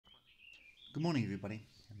Good morning, everybody,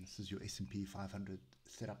 and this is your S&P 500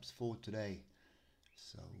 setups for today.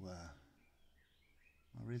 So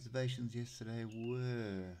my reservations yesterday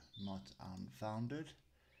were not unfounded,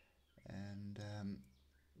 and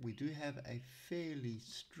we do have a fairly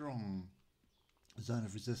strong zone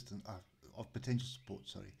of resistance, of potential support,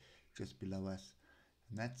 sorry, just below us,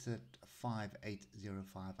 and that's at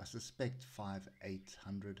 5805. I suspect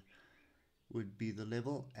 5800 would be the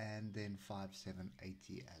level, and then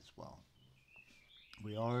 5780 as well.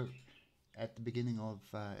 We are at the beginning of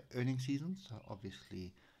earnings season, so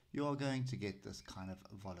obviously you are going to get this kind of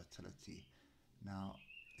volatility. Now,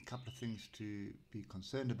 a couple of things to be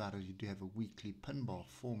concerned about is you do have a weekly pin bar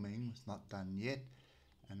forming. It's not done yet.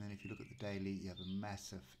 And then if you look at the daily, you have a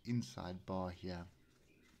massive inside bar here,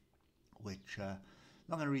 which not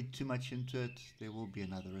going to read too much into it. There will be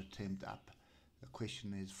another attempt up. The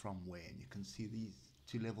question is from where. And you can see these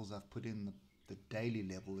two levels I've put in. The daily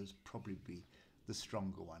level is probably the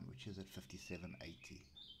stronger one, which is at 5780.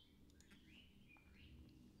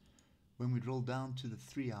 When we drill down to the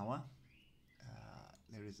 3 hour,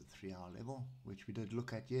 there is a 3 hour level, which we did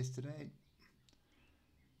look at yesterday,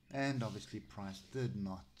 and obviously price did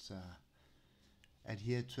not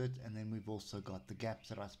adhere to it. And then we've also got the gaps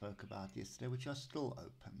that I spoke about yesterday, which are still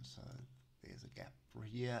open. So there's a gap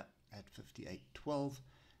here at 58.12,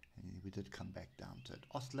 and we did come back down to it.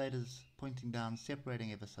 Oscillators pointing down,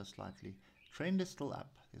 separating ever so slightly. Trend is still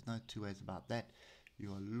up. There's no two ways about that.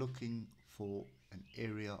 You are looking for an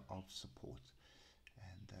area of support.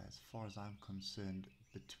 And as far as I'm concerned,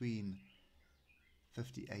 between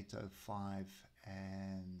 58.05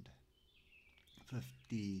 and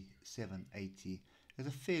 57.80 is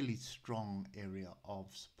a fairly strong area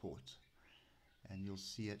of support. And you'll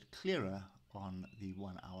see it clearer on the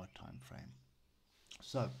 1 hour time frame.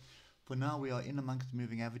 So for now, we are in amongst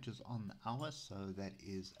moving averages on the hour, so that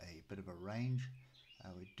is a bit of a range.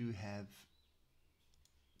 We do have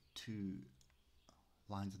two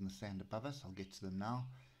lines in the sand above us. I'll get to them now.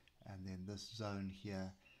 And then this zone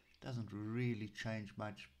here doesn't really change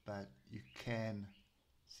much, but you can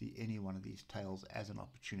see any one of these tails as an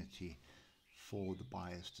opportunity for the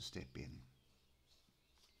buyers to step in.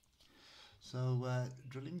 So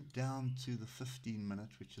drilling down to the 15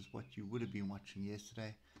 minutes, which is what you would have been watching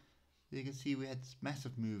yesterday, you can see we had this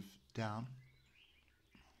massive move down.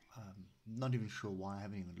 Not even sure why. I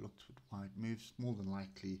haven't even looked at why it moves. More than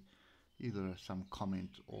likely either some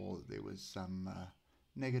comment or there was some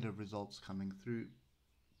negative results coming through,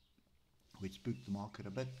 which spooked the market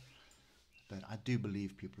a bit. But I do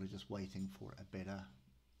believe people are just waiting for a better,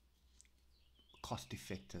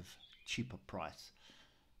 cost-effective, cheaper price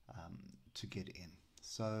to get in.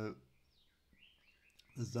 So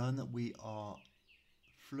the zone that we are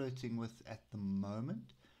flirting with at the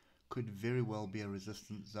moment could very well be a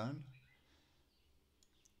resistance zone,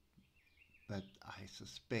 but I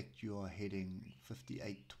suspect you are heading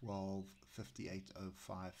 58.12,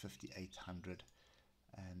 58.05, 5800,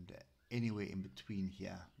 and anywhere in between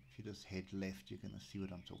here. If you just head left, you're going to see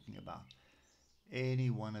what I'm talking about. Any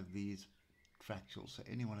one of these fractals, so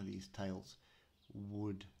any one of these tails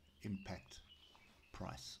would impact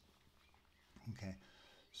price. Okay,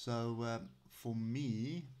 so for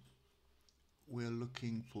me, we're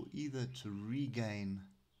looking for either to regain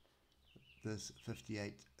this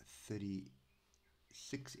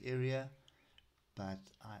 58.36 area,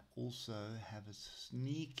 but I also have a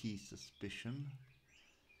sneaky suspicion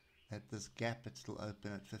that this gap that's still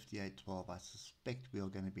open at 58.12, I suspect we are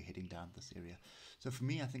going to be heading down this area. So for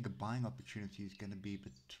me, I think a buying opportunity is going to be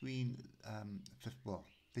between, well,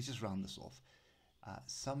 let's just round this off,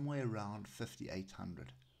 somewhere around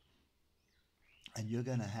 5800. And you're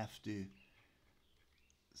going to have to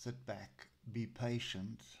sit back, be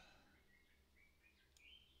patient.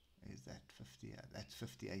 Is that 50? That's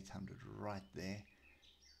 5800 right there,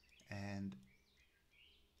 and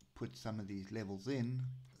put some of these levels in.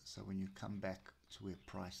 So when you come back to where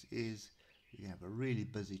price is, you have a really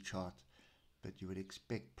busy chart, but you would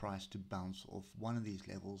expect price to bounce off one of these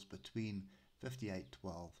levels between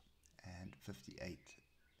 58.12 and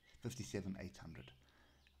 57.800.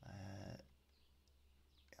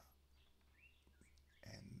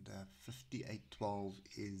 And 58.12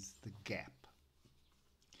 is the gap.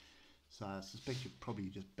 So I suspect you probably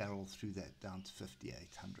just barrel through that down to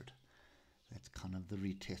 5800. That's kind of the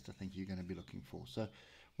retest I think you're going to be looking for. So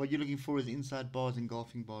what you're looking for is inside bars,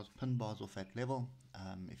 engulfing bars, pin bars off that level.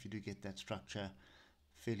 If you do get that structure,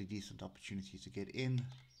 fairly decent opportunity to get in,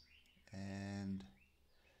 and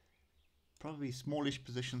probably smallish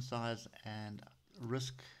position size and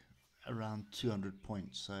risk around 200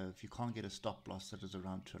 points. So if you can't get a stop loss that is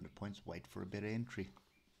around 200 points, wait for a better entry.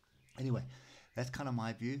 Anyway, that's kind of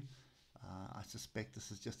my view. I suspect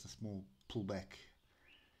this is just a small pullback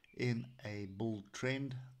in a bull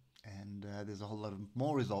trend, and there's a whole lot of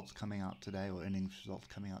more results coming out today, or earnings results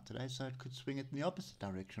coming out today, so it could swing it in the opposite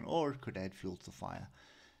direction, or it could add fuel to the fire.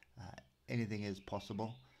 Anything is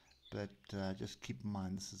possible, but just keep in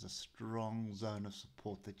mind this is a strong zone of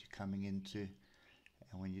support that you're coming into,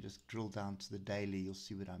 and when you just drill down to the daily, you'll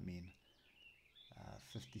see what I mean.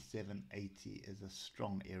 57.80 is a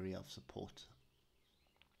strong area of support.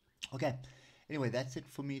 Okay, anyway, that's it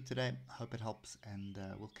for me today. Hope it helps, and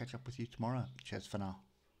we'll catch up with you tomorrow. Cheers for now.